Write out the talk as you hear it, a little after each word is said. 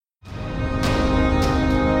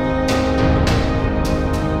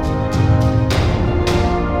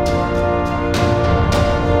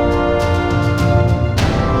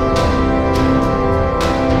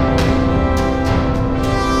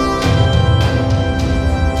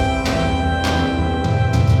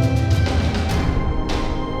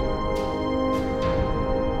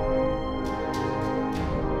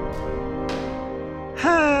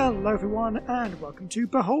everyone, and welcome to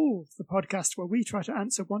Behold, the podcast where we try to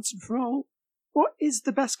answer once and for all, what is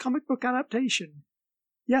the best comic book adaptation?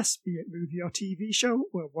 Yes, be it movie or TV show,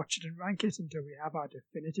 we'll watch it and rank it until we have our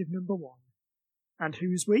definitive number one. And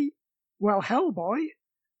who's we? Well, Hellboy.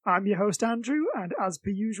 I'm your host, Andrew, and as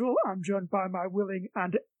per usual, I'm joined by my willing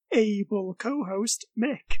and able co-host,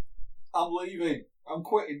 Mick. I'm leaving. I'm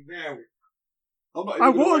quitting now. I'm not even I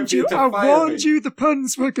warned you the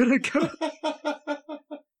puns were gonna go.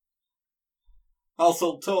 I'll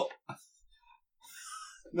sum up.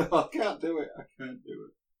 No, I can't do it.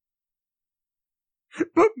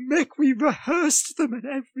 But Mick, we rehearsed them and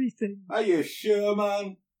everything. Are you sure,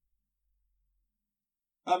 man?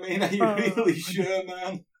 I mean, are you really sure,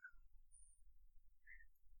 man?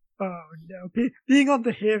 Oh no, being on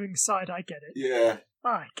the hearing side, I get it. Yeah.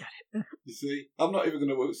 I get it. You see, I'm not even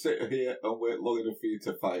going to sit here and wait long enough for you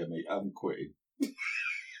to fire me. I'm quitting.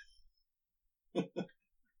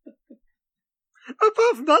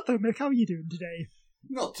 Apart from that though, Mick, how are you doing today?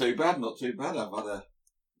 Not too bad. I've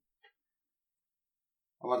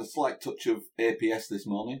had a slight touch of APS this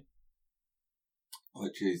morning,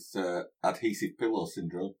 which is adhesive pillow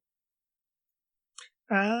syndrome.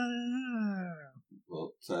 But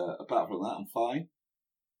apart from that, I'm fine.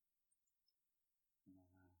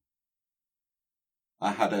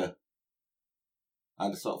 I had a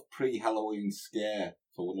sort of pre-Halloween scare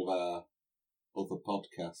for one of our other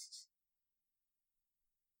podcasts.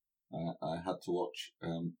 I had to watch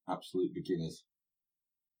Absolute Beginners.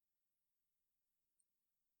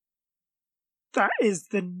 That is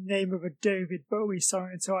the name of a David Bowie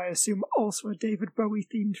song, so I assume also a David Bowie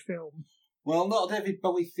themed film. Well, not a David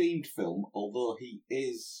Bowie themed film, although he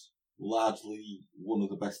is largely one of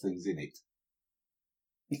the best things in it.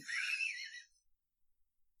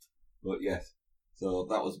 But yes, so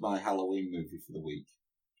that was my Halloween movie for the week.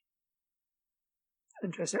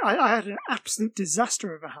 Interesting. I had an absolute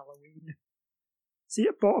disaster of a Halloween. See,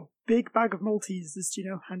 I bought a big bag of Maltesers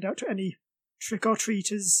to, hand out to any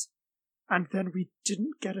trick-or-treaters, and then we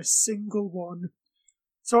didn't get a single one.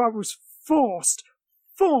 So I was forced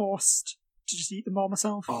to just eat them all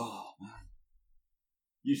myself. Oh, man.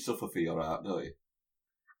 You suffer for your art, don't you?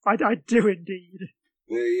 I do indeed.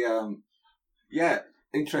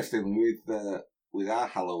 Interestingly, with our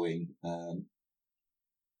Halloween,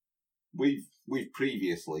 we've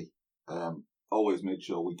previously always made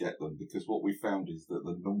sure we get them, because what we found is that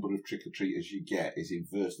the number of trick-or-treaters you get is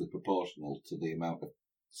inversely proportional to the amount of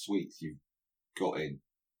sweets you've got in.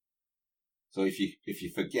 So if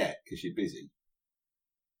you forget because you're busy,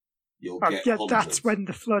 you'll get hundreds. That's when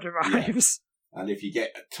the flood arrives. Yeah. And if you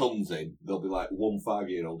get tons in, there'll be like one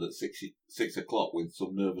 5-year-old at 6 o'clock with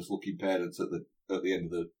some nervous-looking parents at the end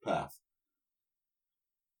of the path.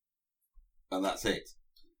 And that's it.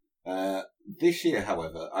 This year,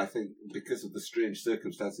 however, I think because of the strange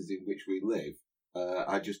circumstances in which we live,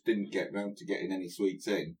 I just didn't get round to getting any sweets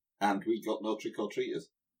in, and we got no trick-or-treaters.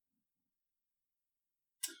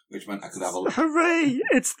 Which meant I could have Hooray!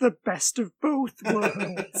 It's the best of both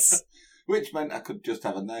worlds. Which meant I could just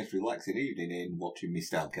have a nice relaxing evening in watching my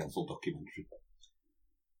Style Council documentary.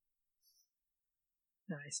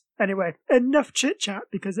 Nice. Anyway, enough chit-chat,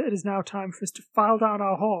 because it is now time for us to file down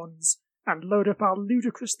our horns and load up our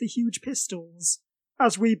ludicrously huge pistols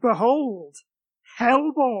as we behold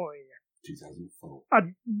Hellboy. 2004.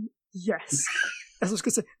 And yes, as I was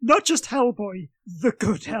going to say, not just Hellboy, the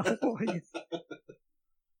good Hellboy.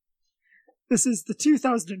 This is the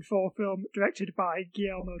 2004 film directed by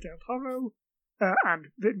Guillermo del Toro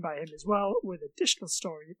and written by him as well, with additional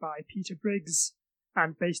story by Peter Briggs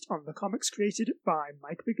and based on the comics created by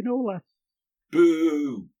Mike Mignola.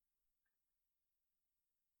 Boo!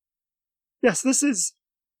 Yes, this is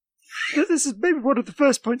maybe one of the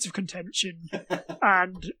first points of contention,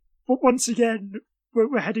 and once again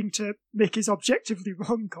we're heading to Mickey's objectively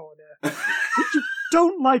wrong corner. You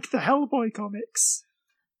don't like the Hellboy comics.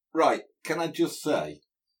 Right, can I just say,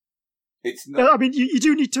 it's not... I mean, you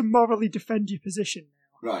do need to morally defend your position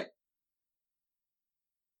now. Right.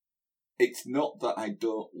 It's not that I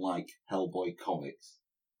don't like Hellboy comics.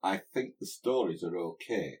 I think the stories are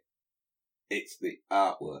okay. It's the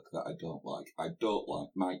artwork that I don't like. I don't like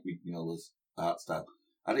Mike Mignola's art style.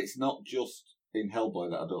 And it's not just in Hellboy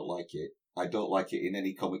that I don't like it. I don't like it in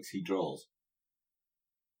any comics he draws.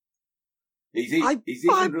 I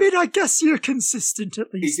guess you're consistent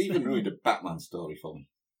at least. He's even ruined a Batman story for me.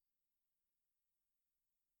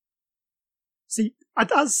 See,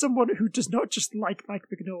 as someone who does not just like Mike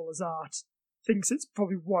Mignola's art, thinks it's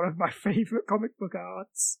probably one of my favourite comic book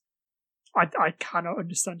arts, I cannot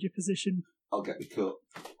understand your position. I'll get the cut.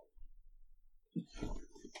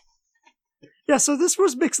 Yeah, so this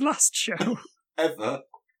was Mick's last show. Ever.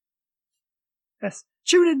 Yes.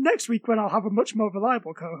 Tune in next week when I'll have a much more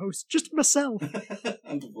reliable co-host, just myself.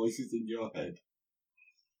 And the voices in your head.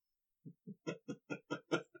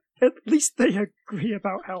 At least they agree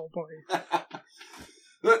about Hellboy.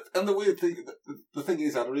 And the weird thing, the thing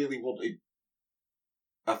is, I really wanted.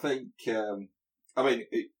 I think,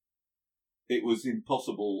 it was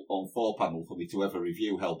impossible on 4Panel for me to ever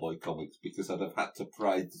review Hellboy comics because I'd have had to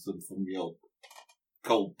pry them from your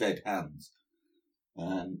cold, dead hands.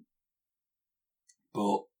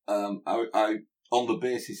 But I, on the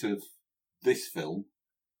basis of this film,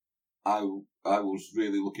 I was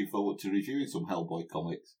really looking forward to reviewing some Hellboy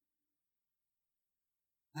comics.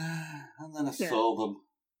 And then I saw them.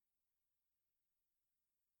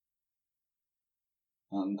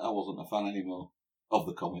 And I wasn't a fan anymore of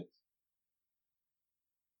the comics.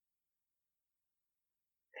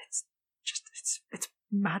 It's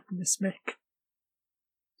madness, Mick.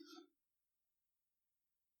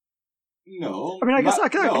 No. I mean, I guess I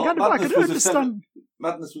can understand.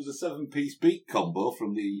 Madness was a 7-piece beat combo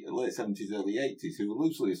from the late 70s, early 80s, who were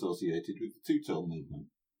loosely associated with the two-tone movement.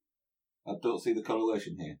 I don't see the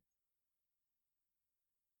correlation here.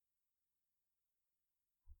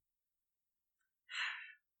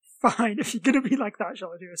 Fine, if you're going to be like that,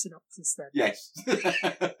 shall I do a synopsis then? Yes.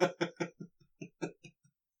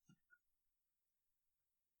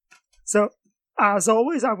 So, as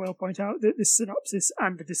always, I will point out that this synopsis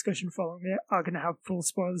and the discussion following it are going to have full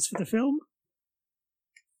spoilers for the film.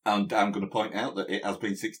 And I'm going to point out that it has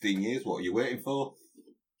been 16 years. What are you waiting for?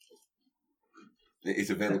 It is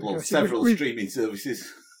available on several streaming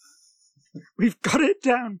services. We've got it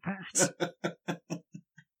down, Pat.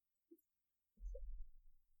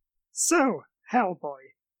 So,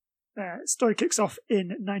 Hellboy. Story kicks off in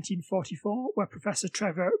 1944, where Professor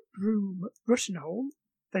Trevor Broom Ruttenholm,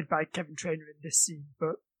 played by Kevin Trainer in this scene,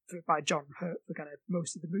 but by John Hurt for kind of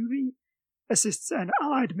most of the movie, assists an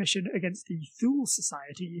Allied mission against the Thule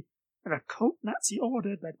Society, an occult Nazi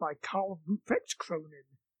order led by Karl Ruprecht Cronin,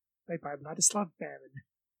 played by Vladislav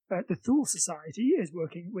Berin. The Thule Society is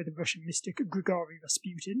working with Russian mystic Grigory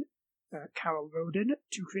Rasputin, Karol Rodin,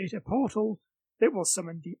 to create a portal that will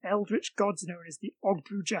summon the eldritch gods known as the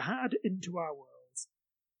Ogdru Jahad into our world.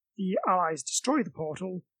 The Allies destroy the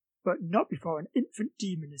portal, but not before an infant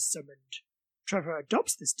demon is summoned. Trevor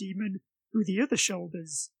adopts this demon, who the other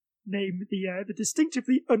shoulders name the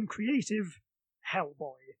distinctively uncreative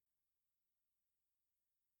Hellboy.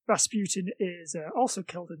 Rasputin is also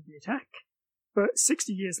killed in the attack, but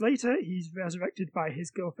 60 years later he's resurrected by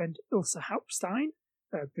his girlfriend Ilsa Hauptstein,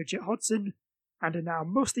 Bridget Hodson, and a now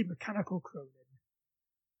mostly mechanical Cronin.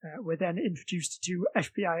 We're then introduced to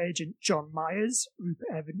FBI agent John Myers, Rupert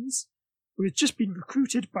Evans, who has just been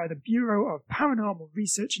recruited by the Bureau of Paranormal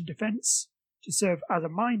Research and Defense to serve as a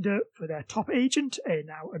minder for their top agent, a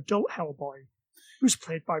now adult Hellboy, who's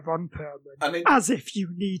played by Ron Perlman, as if you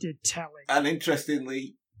needed telling. And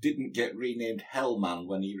interestingly, didn't get renamed Hellman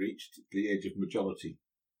when he reached the age of majority.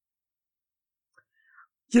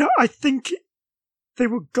 You know, I think they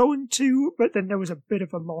were going to, but then there was a bit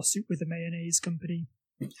of a lawsuit with the mayonnaise company.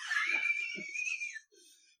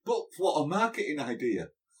 But what a marketing idea.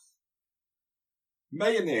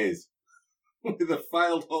 Mayonnaise with a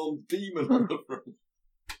filed home demon on the front.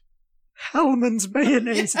 Hellman's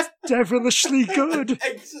mayonnaise is devilishly good.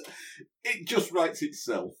 It just writes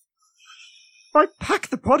itself. Right, pack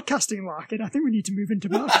the podcasting lark in. I think we need to move into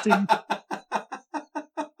marketing.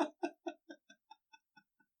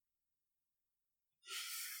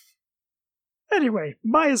 Anyway,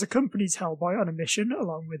 Myers accompanies Hellboy on a mission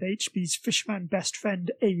along with HB's fishman best friend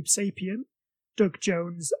Abe Sapien, Doug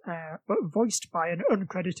Jones, but voiced by an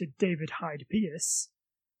uncredited David Hyde Pierce,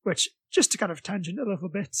 which, just to kind of tangent a little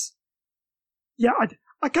bit, yeah,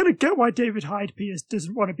 I kind of get why David Hyde Pierce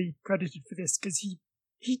doesn't want to be credited for this, because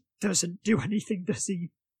he doesn't do anything, does he?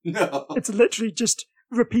 No. It's literally just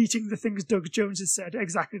repeating the things Doug Jones has said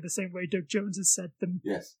exactly the same way Doug Jones has said them.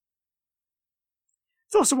 Yes.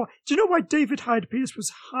 It's also why, do you know why David Hyde Pierce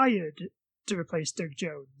was hired to replace Doug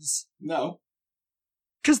Jones? No.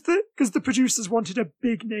 Because the producers wanted a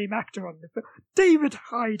big name actor on it. David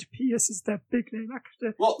Hyde Pierce is their big name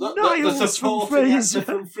actor. What? Niles the from supporting Frasier. actor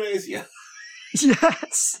from Frasier?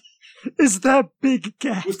 Yes, is their big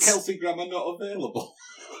get. Was Kelsey Grammer not available?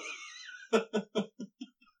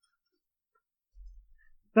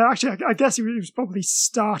 No, actually, I guess he was probably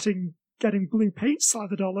starting getting blue paint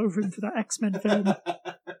slathered all over him for that X-Men film.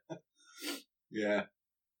 Yeah.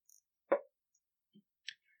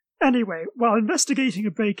 Anyway, while investigating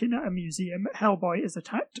a break-in at a museum, Hellboy is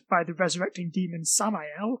attacked by the resurrecting demon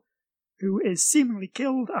Samael, who is seemingly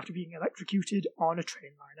killed after being electrocuted on a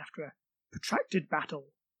train line after a protracted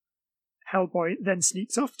battle. Hellboy then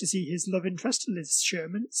sneaks off to see his love interest, Liz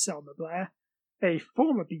Sherman, Selma Blair, a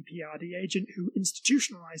former BPRD agent who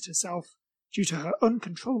institutionalized herself due to her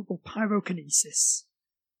uncontrollable pyrokinesis.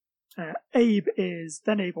 Abe is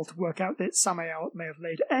then able to work out that Samael may have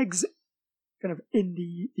laid eggs kind of in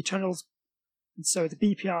the tunnels, and so the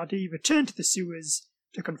BPRD return to the sewers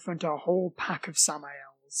to confront a whole pack of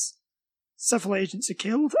Samaels. Several agents are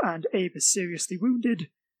killed, and Abe is seriously wounded,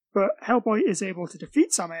 but Hellboy is able to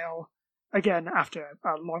defeat Samael, again after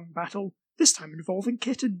a long battle, this time involving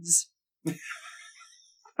kittens,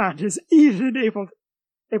 and is even able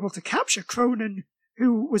to capture Cronin,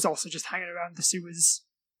 who was also just hanging around the sewers.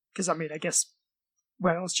 Because, I mean, I guess,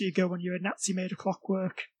 where else do you go when you're a Nazi made of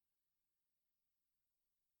clockwork?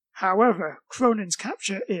 However, Cronin's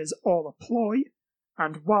capture is all a ploy,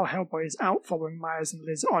 and while Hellboy is out following Myers and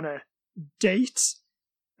Liz on a date,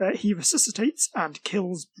 he resuscitates and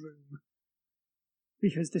kills Broom.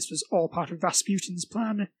 Because this was all part of Rasputin's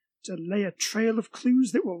plan to lay a trail of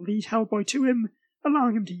clues that will lead Hellboy to him,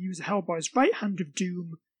 allowing him to use Hellboy's right hand of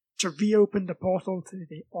doom to reopen the portal to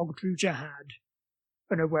the Ogdru Jihad.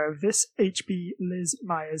 Unaware of this, HB, Liz,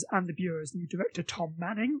 Myers, and the Bureau's new director Tom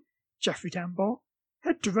Manning, Jeffrey Tambor,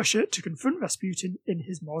 head to Russia to confront Rasputin in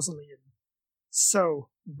his mausoleum. So,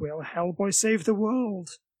 will Hellboy save the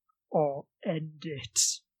world? Or end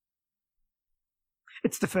it?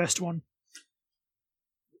 It's the first one.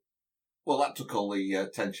 Well, that took all the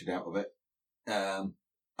tension out of it.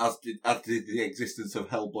 As did the existence of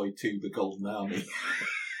Hellboy 2, The Golden Army.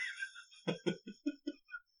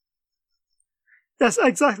 Yes,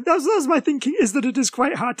 exactly. That was my thinking, is that it is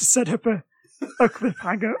quite hard to set up a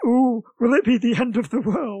cliffhanger. Ooh, will it be the end of the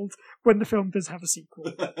world when the film does have a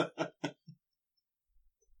sequel?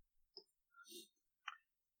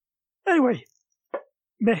 Anyway,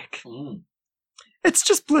 Mick. It's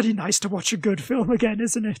just bloody nice to watch a good film again,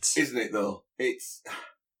 isn't it? Isn't it, though? It's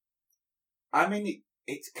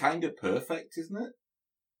kind of perfect, isn't it?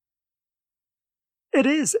 It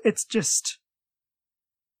is. It's just...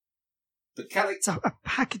 The character... It's a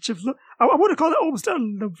package of... I want to call it almost a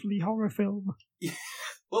lovely horror film. Yeah.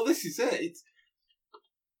 Well, this is it. It's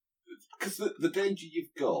because the danger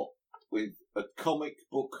you've got with a comic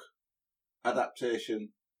book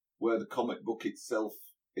adaptation where the comic book itself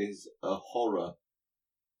is a horror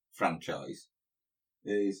franchise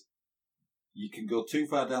is you can go too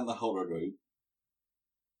far down the horror route,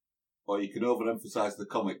 or you can overemphasize the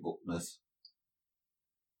comic bookness.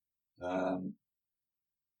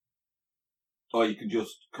 Or you can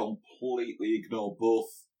just completely ignore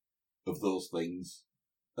both of those things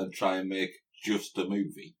and try and make just a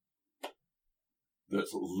movie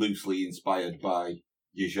that's loosely inspired by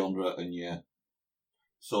your genre and your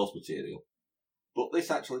source material. But this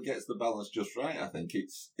actually gets the balance just right, I think.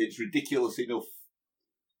 It's ridiculous enough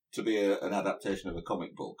to be an adaptation of a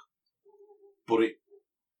comic book, but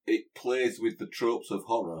it plays with the tropes of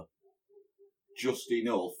horror just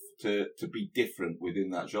enough to be different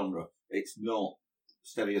within that genre. It's not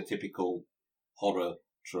stereotypical horror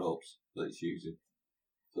tropes that it's using.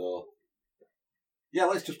 So, yeah,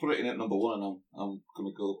 let's just put it in at number one, and I'm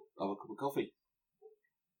going to go have a cup of coffee.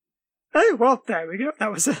 Oh, well, there we go.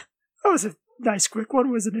 That was a nice quick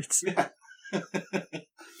one, wasn't it? Yeah.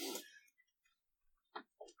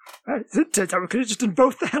 Turns out we could have just done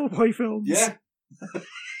both the Hellboy films. Yeah.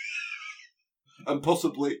 And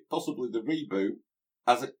possibly the reboot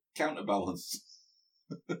as a counterbalance.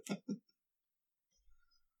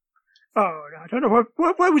 Oh, no, I don't know.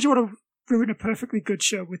 Why would you want to ruin a perfectly good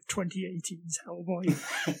show with 2018's Hellboy?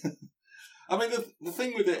 I mean, the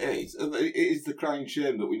thing with it is the crying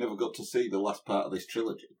shame that we never got to see the last part of this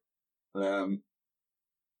trilogy. But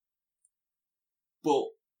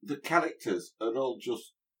the characters are all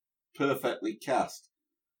just perfectly cast.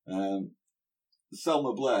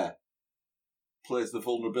 Selma Blair plays the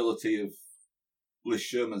vulnerability of Liz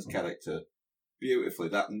Sherman's character beautifully.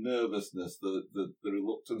 That nervousness, the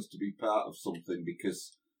reluctance to be part of something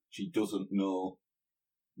because she doesn't know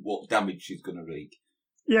what damage she's going to wreak.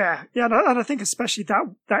 Yeah, and I think especially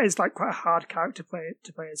that is like quite a hard character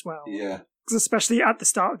to play as well. Yeah, because especially at the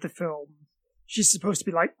start of the film, she's supposed to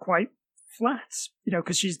be like quite flat,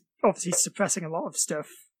 because she's obviously suppressing a lot of stuff.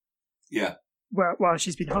 Yeah, while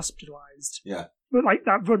she's been hospitalized. Yeah, but like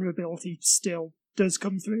that vulnerability still does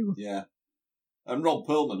come through. Yeah, and Ron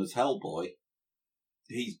Perlman as Hellboy,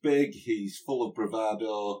 he's big, he's full of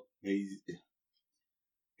bravado,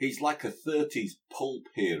 he's like a 30s pulp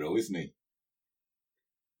hero, isn't he?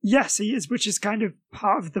 Yes, he is, which is kind of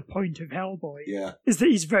part of the point of Hellboy. Yeah. Is that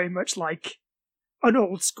he's very much like an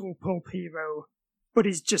old school pulp hero, but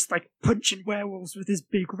he's just like punching werewolves with his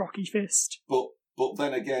big rocky fist. But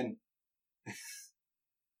then again,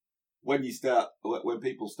 when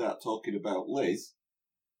people start talking about Liz,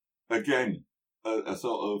 again, a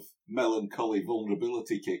sort of melancholy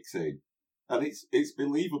vulnerability kicks in. And it's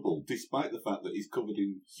believable, despite the fact that he's covered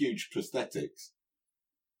in huge prosthetics.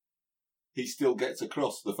 He still gets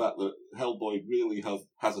across the fact that Hellboy really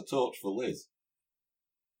has a torch for Liz.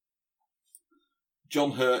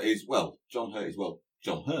 John Hurt is John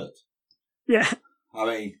Hurt. Yeah. I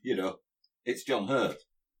mean, it's John Hurt.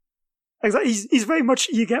 Exactly. He's very much,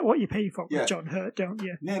 you get what you pay for with John Hurt, don't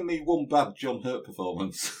you? Name me one bad John Hurt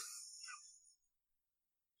performance.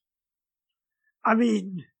 I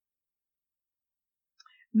mean,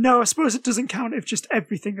 no, I suppose it doesn't count if just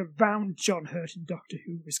everything around John Hurt and Doctor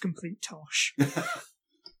Who is complete tosh.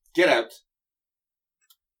 Get out.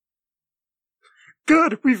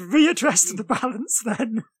 Good, we've readdressed the balance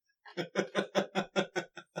then.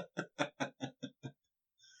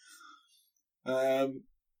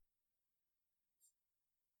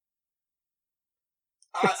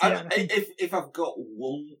 If I've got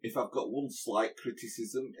one slight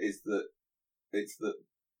criticism, is that it's that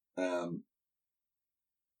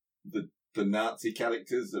the Nazi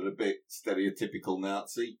characters are a bit stereotypical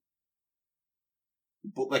Nazi,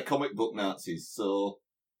 but they're comic book Nazis, so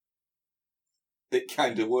it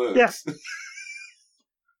kind of works. Yes.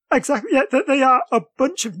 Exactly, yeah, they are a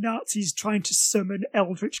bunch of Nazis trying to summon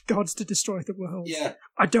eldritch gods to destroy the world. Yeah.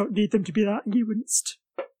 I don't need them to be that nuanced.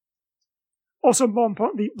 Also, more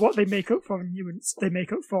importantly, what they make up for in nuance, they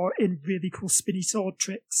make up for in really cool spinny sword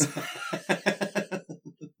tricks.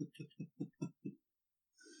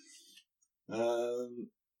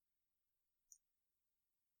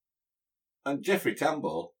 And Jeffrey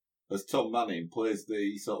Tambor, as Tom Manning, plays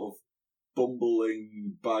the sort of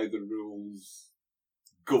bumbling, by-the-rules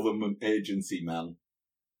government agency man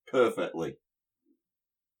perfectly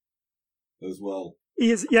as well.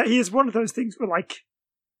 He is one of those things where, like,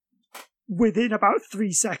 within about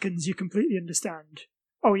 3 seconds, you completely understand.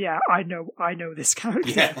 Oh yeah, I know this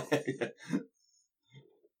character.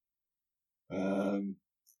 Yeah.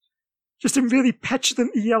 Just him really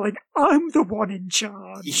petulantly yelling, "I'm the one in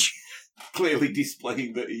charge." Clearly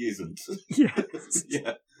displaying that he isn't. Yes.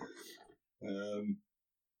 Yeah.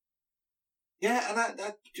 Yeah, and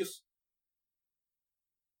I just...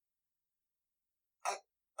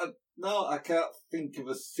 No, I can't think of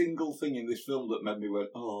a single thing in this film that made me went,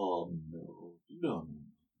 oh, no.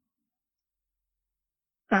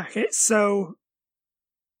 Okay, so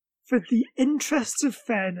for the interests of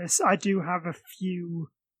fairness, I do have a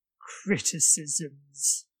few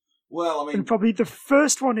criticisms. Well, I mean... And probably the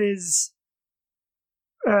first one is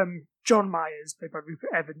John Myers, played by Rupert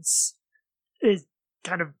Evans, is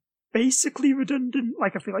kind of basically redundant.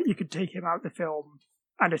 Like, I feel like you could take him out of the film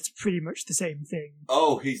and it's pretty much the same thing.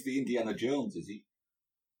 Oh, he's the Indiana Jones, is he?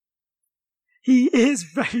 He is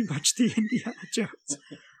very much the Indiana Jones.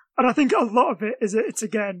 And I think a lot of it is it's,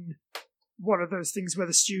 again, one of those things where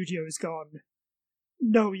the studio has gone,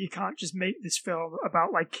 no, you can't just make this film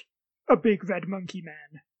about, like, a big red monkey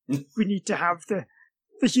man. We need to have the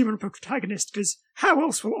human protagonist, because how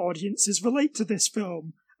else will audiences relate to this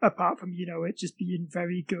film, apart from, it just being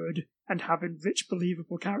very good and having rich,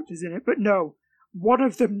 believable characters in it? But no, one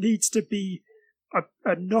of them needs to be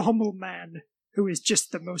a normal man who is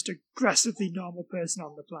just the most aggressively normal person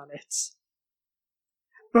on the planet.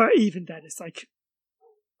 But even then, it's like,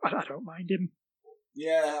 I don't mind him.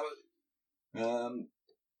 Yeah.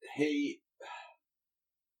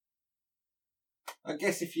 I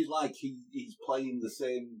guess if you like, he's playing the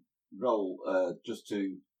same role, just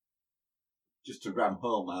to ram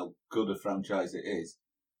home how good a franchise it is.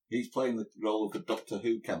 He's playing the role of the Doctor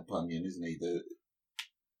Who companion, isn't he?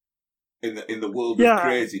 In the world of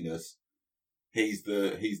craziness, he's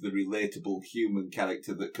the relatable human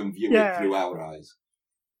character that can view it through our eyes.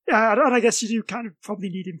 Yeah, and I guess you do kind of probably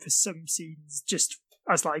need him for some scenes, just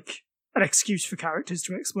as like an excuse for characters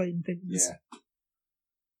to explain things. Yeah.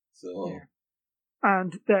 So. Yeah.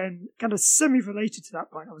 And then, kind of semi-related to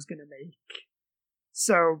that point I was going to make.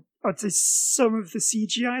 So, I'd say some of the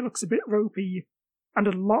CGI looks a bit ropey, and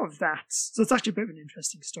a lot of that. So it's actually a bit of an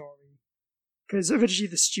interesting story. Because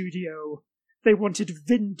originally the studio, they wanted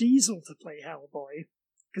Vin Diesel to play Hellboy.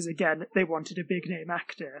 Because again, they wanted a big-name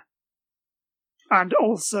actor. And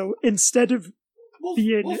also, instead of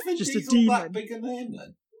being just a demon... that big a name,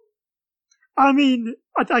 then? I mean,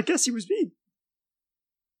 I guess he was being...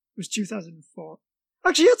 It was 2004.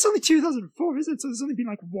 Actually, it's only 2004, isn't it? So there's only been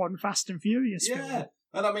like one Fast and Furious film.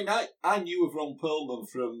 And I mean, I knew of Ron Perlman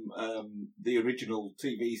from the original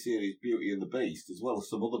TV series Beauty and the Beast, as well as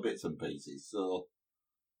some other bits and pieces, so...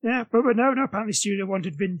 Yeah, but no, apparently studio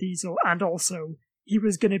wanted Vin Diesel, and also he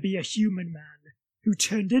was going to be a human man who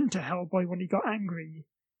turned into Hellboy when he got angry.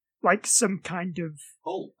 Like some kind of...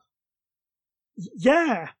 Hulk?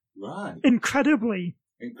 Yeah! Right. Incredibly.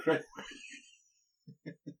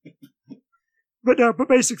 But no, but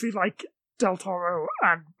basically, like, Del Toro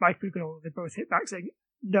and Mike Mignola, they both hit back saying,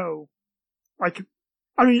 no. Like,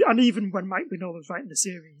 I mean, and even when Mike Mignola was writing the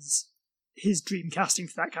series, his dream casting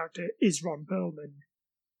for that character is Ron Perlman.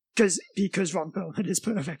 Because Ron Perlman is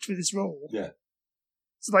perfect for this role. Yeah.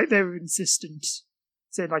 So, like, they were insistent,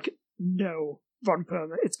 saying, like, no, Ron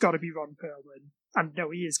Perlman, it's got to be Ron Perlman. And no,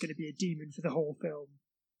 he is going to be a demon for the whole film.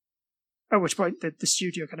 At which point, the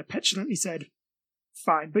studio kind of petulantly said,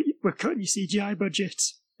 fine, but we're cutting your CGI budget.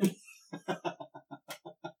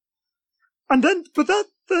 And then,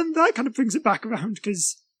 then that kind of brings it back around,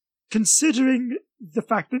 because considering the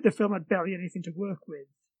fact that the film had barely anything to work with,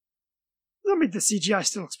 I mean, the CGI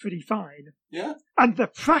still looks pretty fine. Yeah. And the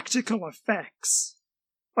practical effects,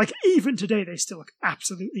 like, even today, they still look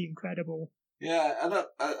absolutely incredible. Yeah, and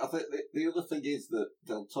I think the other thing is that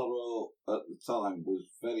Del Toro at the time was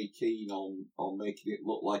very keen on making it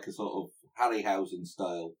look like a sort of Harryhausen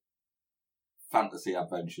style fantasy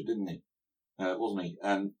adventure, didn't he? Wasn't he?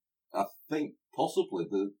 And I think possibly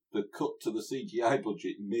the cut to the CGI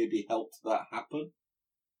budget maybe helped that happen.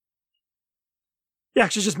 Yeah,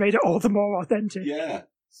 actually just made it all the more authentic. Yeah,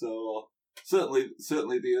 so certainly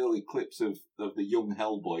the early clips of the young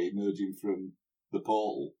Hellboy emerging from the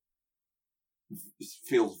portal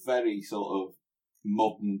feels very sort of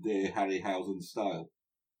modern day Harryhausen style.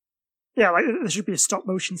 Yeah, like there should be a stop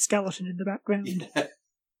motion skeleton in the background. Yeah.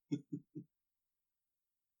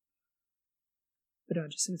 But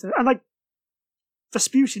and like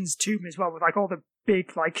Vespucci's tomb as well, with like all the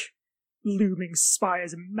big like looming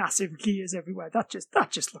spires and massive gears everywhere. That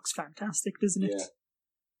just looks fantastic, doesn't it?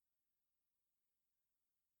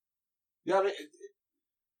 Yeah.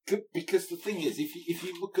 Because the thing is, if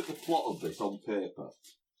you look at the plot of this on paper,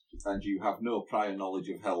 and you have no prior knowledge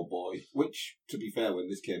of Hellboy, which, to be fair, when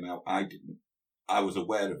this came out, I didn't. I was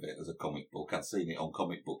aware of it as a comic book. I'd seen it on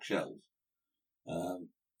comic book shelves.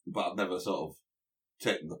 But I'd never sort of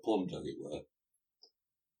taken the plunge, as it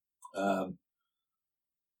were.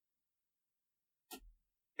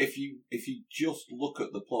 If you just look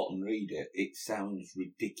at the plot and read it, it sounds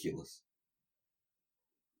ridiculous.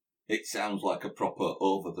 It sounds like a proper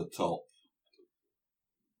over-the-top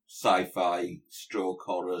sci-fi stroke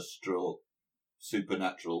horror stroke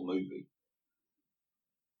supernatural movie.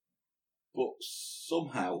 But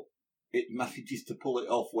somehow it manages to pull it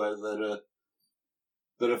off where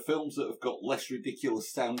there are films that have got less ridiculous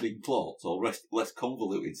sounding plots or less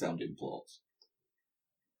convoluted sounding plots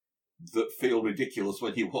that feel ridiculous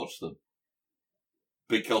when you watch them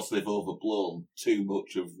because they've overblown too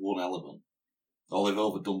much of one element. Or they've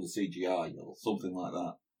overdone the CGI, or something like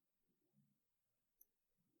that.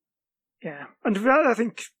 Yeah, and I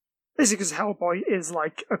think basically because Hellboy is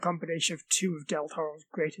like a combination of two of Del Toro's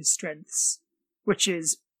greatest strengths, which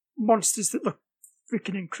is monsters that look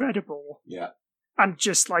freaking incredible. Yeah. And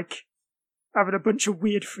just like having a bunch of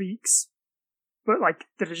weird freaks, but like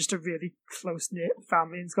that are just a really close-knit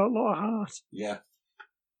family and's got a lot of heart. Yeah.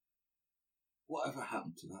 Whatever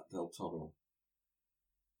happened to that Del Toro?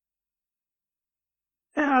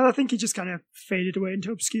 Yeah, I think he just kind of faded away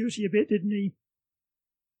into obscurity a bit, didn't he?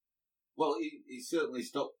 Well, he certainly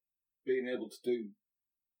stopped being able to do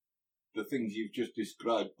the things you've just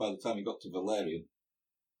described by the time he got to Valerian.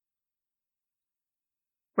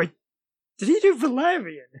 Wait, did he do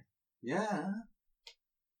Valerian? Yeah.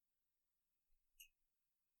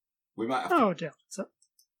 We might have Oh, dear.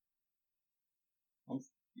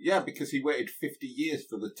 Yeah, because he waited 50 years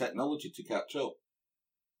for the technology to catch up.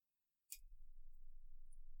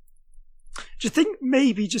 Do you think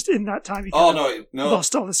maybe just in that time he no,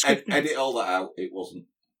 lost all the script? Edit all that out. It wasn't.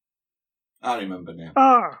 I remember now.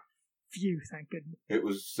 Ah, phew, thank goodness. It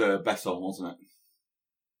was Besson, wasn't it?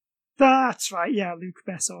 That's right, yeah, Luc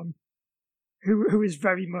Besson, who is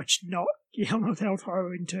very much not Guillermo del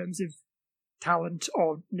Toro in terms of talent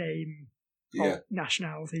or name or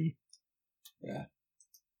nationality. Yeah.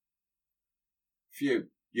 Phew.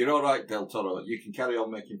 You're all right, Del Toro. You can carry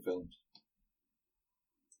on making films.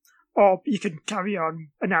 Or you can carry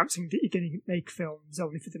on announcing that you're going to make films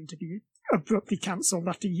only for them to be abruptly cancelled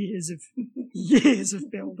after years of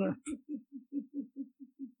build-up.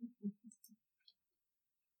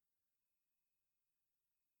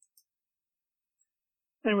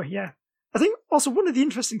 Anyway, yeah. I think also one of the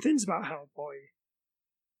interesting things about Hellboy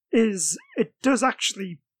is it does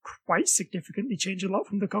actually quite significantly change a lot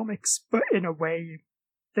from the comics, but in a way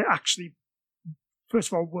that actually, first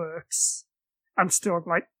of all, works and still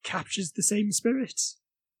like captures the same spirit.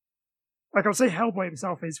 Like, I would say Hellboy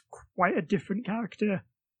himself is quite a different character.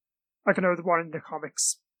 Like, I know the one in the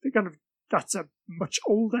comics, that's a much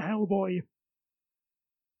older Hellboy.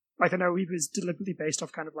 Like, I know he was deliberately based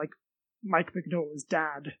off kind of like Mike Mignola's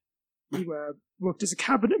dad, who worked as a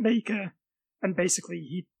cabinet maker, and basically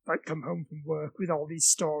he'd like come home from work with all these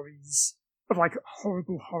stories of like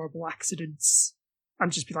horrible accidents,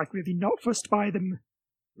 and just be like really not fussed by them.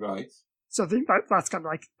 Right. So I think that's kind of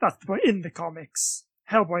like, that's the point in the comics.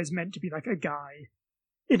 Hellboy is meant to be like a guy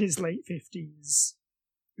in his late 50s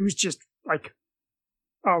who's just like,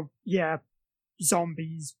 oh yeah,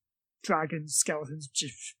 zombies, dragons, skeletons,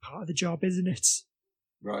 just part of the job, isn't it?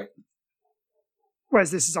 Right.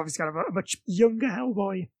 Whereas this is obviously kind of a much younger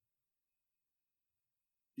Hellboy.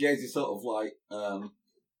 Yeah, he's sort of like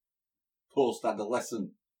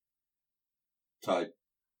post-adolescent type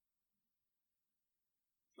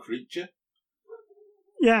creature.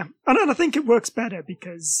 Yeah, and I think it works better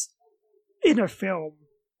because in a film,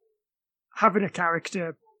 having a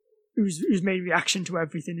character whose main reaction to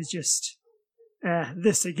everything is just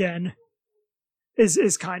this again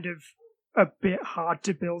is kind of a bit hard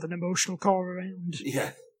to build an emotional core around.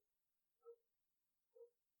 Yeah.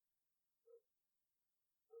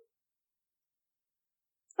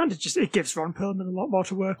 And it gives Ron Perlman a lot more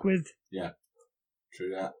to work with. Yeah,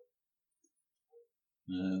 true that.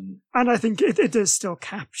 And I think it does still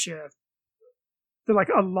capture like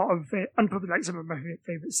a lot of it, and probably like some of my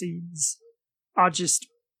favourite scenes are just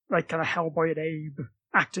like kind of Hellboy and Abe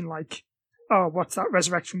acting like, oh, what's that?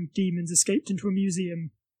 Resurrection demons escaped into a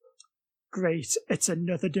museum. Great, it's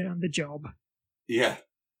another day on the job. Yeah.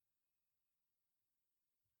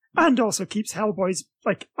 And also keeps Hellboy's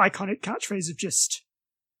like iconic catchphrase of just,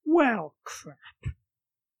 well, crap.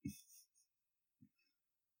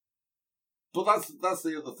 But that's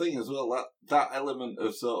the other thing as well. That element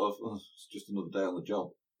of sort of it's just another day on the job.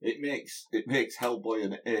 It makes Hellboy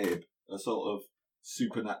and Abe a sort of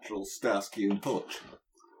supernatural Starsky and Hutch.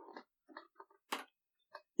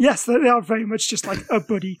 Yes, they are very much just like a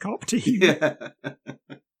buddy cop team. Yeah.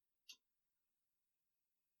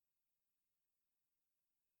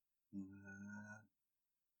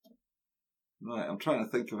 Right, I'm trying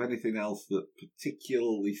to think of anything else that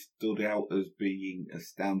particularly stood out as being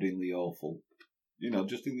astoundingly awful.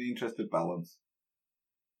 Just in the interest of balance.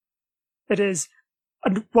 It is.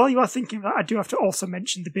 And while you are thinking that, I do have to also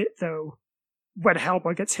mention the bit, though, when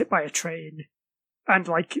Hellboy gets hit by a train, and,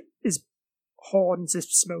 like, his horns are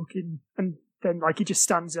smoking, and then, like, he just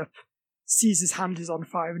stands up, sees his hand is on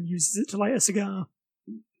fire, and uses it to light a cigar.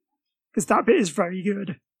 Because that bit is very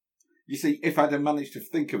good. You see, if I'd have managed to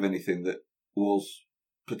think of anything that was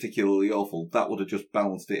particularly awful, that would have just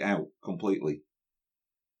balanced it out completely.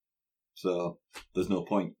 So, there's no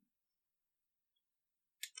point.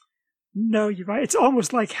 No, you're right. It's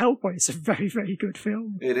almost like Hellboy is a very, very good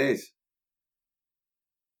film. It is.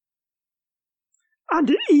 And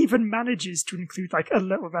it even manages to include, like, a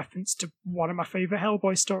little reference to one of my favourite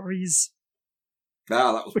Hellboy stories.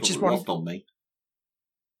 Ah, that was which probably is lost on me.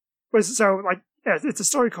 So, like, yeah, it's a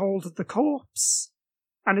story called The Corpse,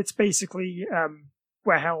 and it's basically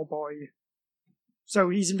where Hellboy... So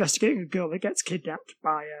he's investigating a girl that gets kidnapped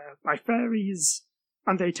by fairies,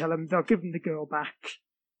 and they tell him they'll give him the girl back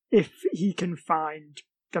if he can find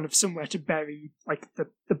kind of somewhere to bury, like,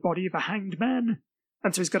 the body of a hanged man.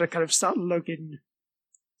 And so he's got to kind of start lugging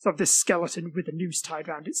sort of this skeleton with a noose tied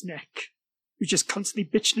around its neck, who's just constantly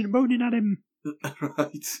bitching and moaning at him.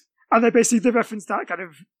 Right. And they reference that kind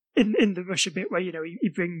of in the Russia bit where, he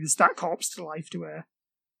brings that corpse to life to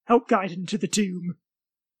help guide him to the tomb.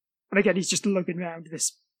 And again, he's just lugging around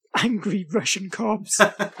this angry Russian corpse.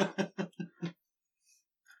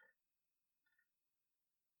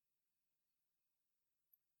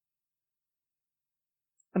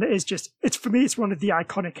 And for me, it's one of the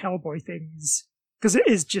iconic Hellboy things. Because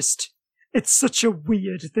it's such a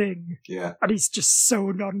weird thing. Yeah. And he's just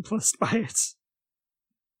so nonplussed by it.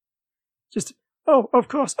 Just, oh, of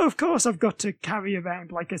course, I've got to carry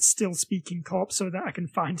around like a still speaking corpse so that I can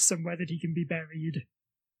find somewhere that he can be buried.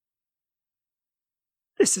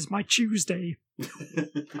 This is my Tuesday.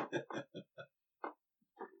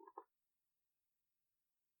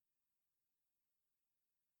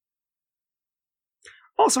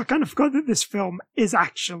 Also, I kind of forgot that this film is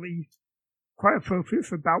actually quite appropriate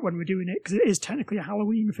for about when we're doing it, because it is technically a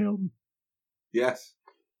Halloween film. Yes.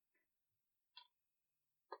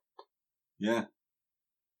 Yeah.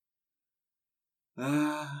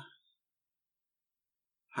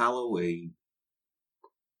 Halloween.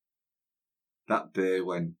 That day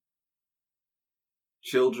when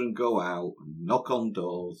children go out and knock on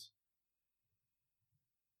doors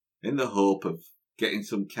in the hope of getting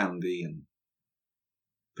some candy, and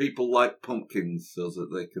people light pumpkins so that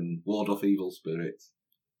they can ward off evil spirits.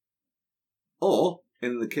 Or,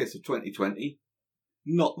 in the case of 2020,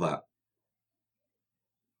 not that.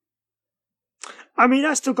 I mean,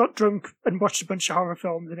 I still got drunk and watched a bunch of horror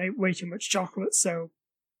films and ate way too much chocolate, so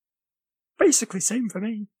basically same for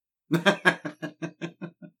me.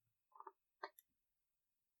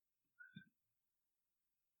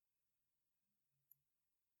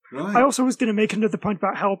 Right. I also was going to make another point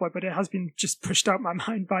about Hellboy, but it has been just pushed out my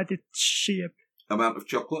mind by the sheer amount of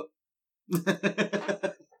chocolate.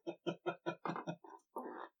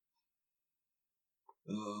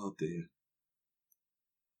 Oh dear.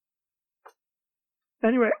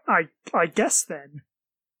 Anyway, I guess then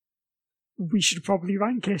we should probably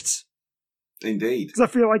rank it. Indeed. Because I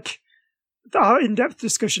feel like our in-depth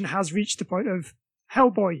discussion has reached the point of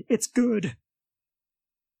Hellboy, it's good.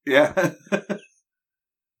 Yeah.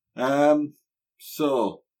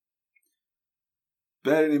 So,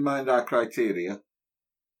 bearing in mind our criteria,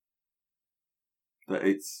 that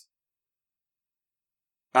it's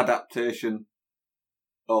adaptation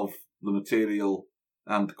of the material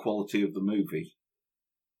and quality of the movie,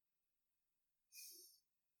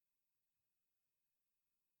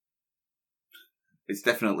 it's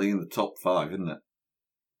definitely in the top 5, isn't it?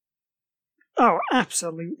 Oh,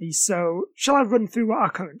 absolutely. So, shall I run through what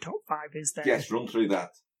our current top 5 is then? Yes, run through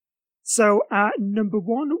that. So, at number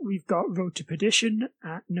 1, we've got Road to Perdition.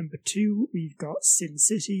 At number 2, we've got Sin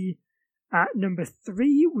City. At number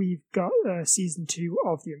 3, we've got Season 2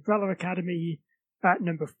 of The Umbrella Academy. At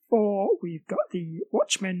number 4, we've got the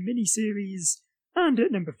Watchmen miniseries. And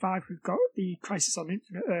at number 5, we've got the Crisis on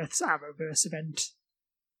Infinite Earths Arrowverse event.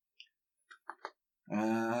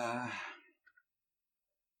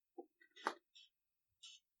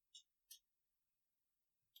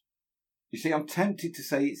 You see, I'm tempted to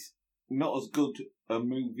say it's not as good a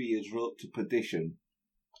movie as Road to Perdition,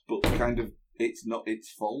 but kind of it's not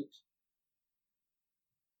its fault.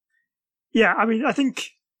 Yeah, I mean, I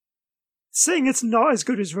think saying it's not as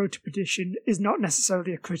good as Road to Perdition is not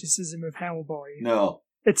necessarily a criticism of Hellboy. No.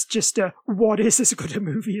 It's just what is as good a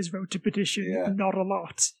movie as Road to Perdition? Yeah. Not a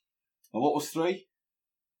lot. And what was 3?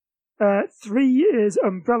 3 is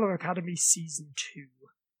Umbrella Academy Season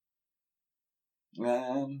 2.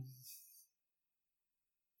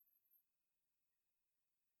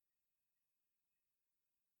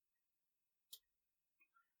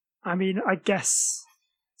 I mean, I guess...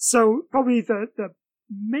 So, probably the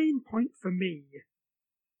main point for me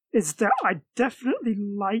is that I definitely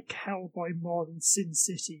like Hellboy more than Sin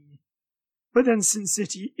City. But then Sin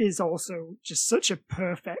City is also just such a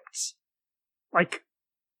perfect, like,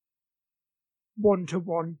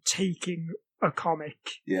 one-to-one taking a comic.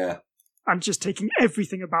 Yeah. And just taking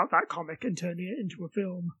everything about that comic and turning it into a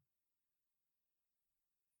film.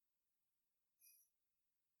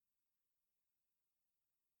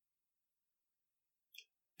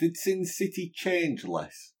 Did Sin City change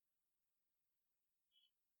less?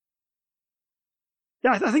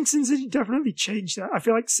 Yeah, I think Sin City definitely changed that. I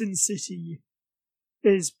feel like Sin City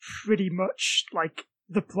is pretty much like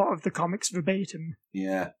the plot of the comics verbatim.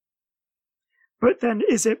 Yeah. But then,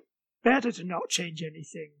 is it better to not change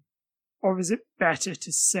anything? Or is it better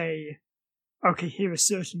to say, okay, here are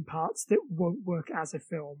certain parts that won't work as a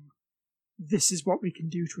film. This is what we can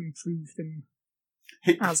do to improve them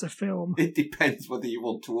as a film. It depends whether you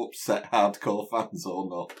want to upset hardcore fans or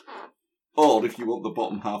not. Or if you want the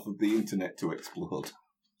bottom half of the internet to explode.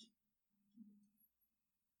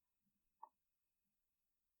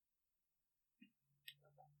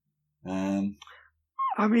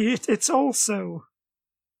 I mean, it's also...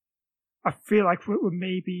 I feel like we're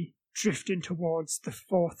maybe drifting towards the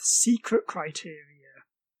 4th secret criteria.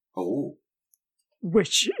 Oh.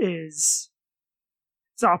 Which is...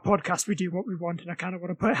 It's our podcast, we do what we want, and I kind of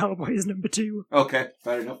want to put Hellboy as number 2. Okay,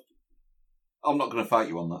 fair enough. I'm not going to fight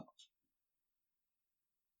you on that.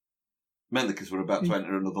 Mainly because we're about to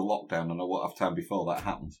enter another lockdown and I won't have time before that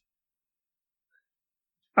happens.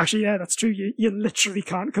 Actually, yeah, that's true. You literally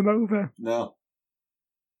can't come over. No.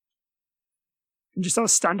 And just sort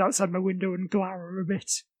of stand outside my window and glower a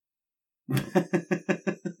bit.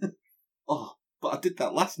 Oh, but I did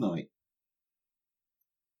that last night.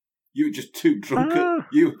 You were just too drunk.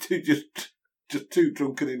 You were just too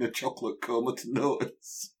drunken in a chocolate coma to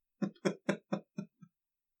notice.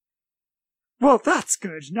 Well, that's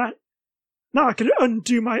good. Now I can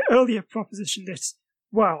undo my earlier proposition that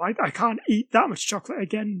Well, I can't eat that much chocolate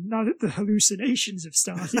again now that the hallucinations have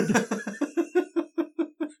started.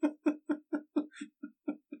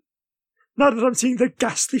 Now that I'm seeing the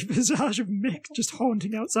ghastly visage of Mick just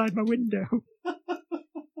haunting outside my window.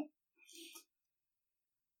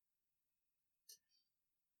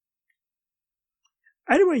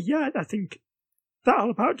 Anyway, yeah, I think that'll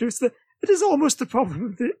about do it. It is almost the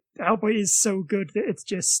problem that Hellboy is so good that it's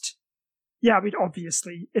just... Yeah, I mean,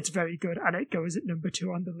 obviously, it's very good, and it goes at number 2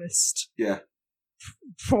 on the list. Yeah.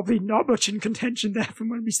 Probably not much in contention there from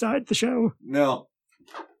when we started the show. No,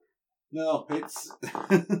 it's...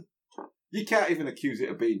 You can't even accuse it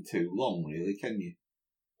of being too long, really, can you?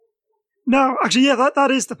 No, actually, yeah, that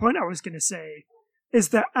is the point I was going to say, is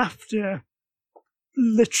that after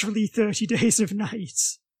literally 30 days of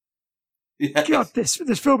night... Yes. God, this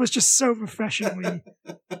film is just so refreshingly...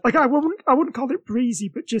 like, I wouldn't call it breezy,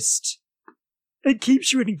 but just... It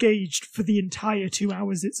keeps you engaged for the entire 2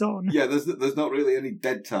 hours it's on. Yeah, there's not really any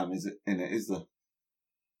dead time in it, is there?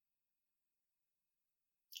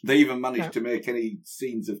 They even managed to make any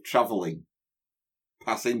scenes of travelling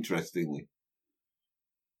pass interestingly.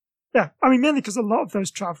 Yeah, I mean, mainly because a lot of those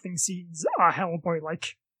travelling scenes are Hellboy,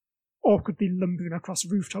 like, awkwardly lumbering across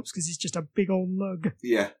rooftops because he's just a big old lug.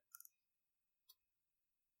 Yeah.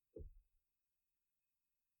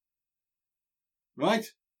 Right.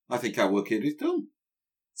 I think our work here is done.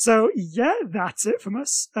 So, yeah, that's it from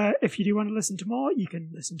us. If you do want to listen to more, you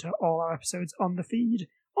can listen to all our episodes on the feed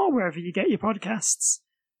or wherever you get your podcasts.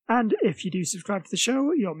 And if you do subscribe to the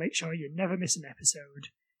show, you'll make sure you never miss an episode.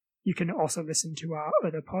 You can also listen to our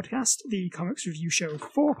other podcast, the Comics Review Show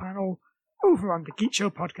 4-panel, over on the Geek Show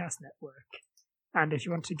Podcast Network. And if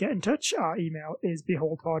you want to get in touch, our email is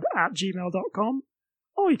beholdpod@gmail.com,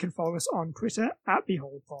 or you can follow us on Twitter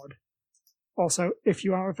 @beholdpod. Also, if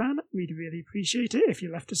you are a fan, we'd really appreciate it if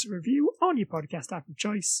you left us a review on your podcast app of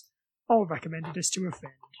choice, or recommended us to a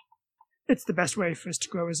friend. It's the best way for us to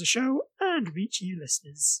grow as a show and reach new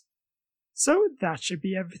listeners. So that should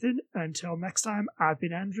be everything. Until next time, I've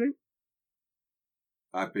been Andrew.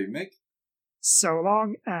 I've been Mick. So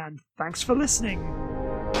long, and thanks for listening.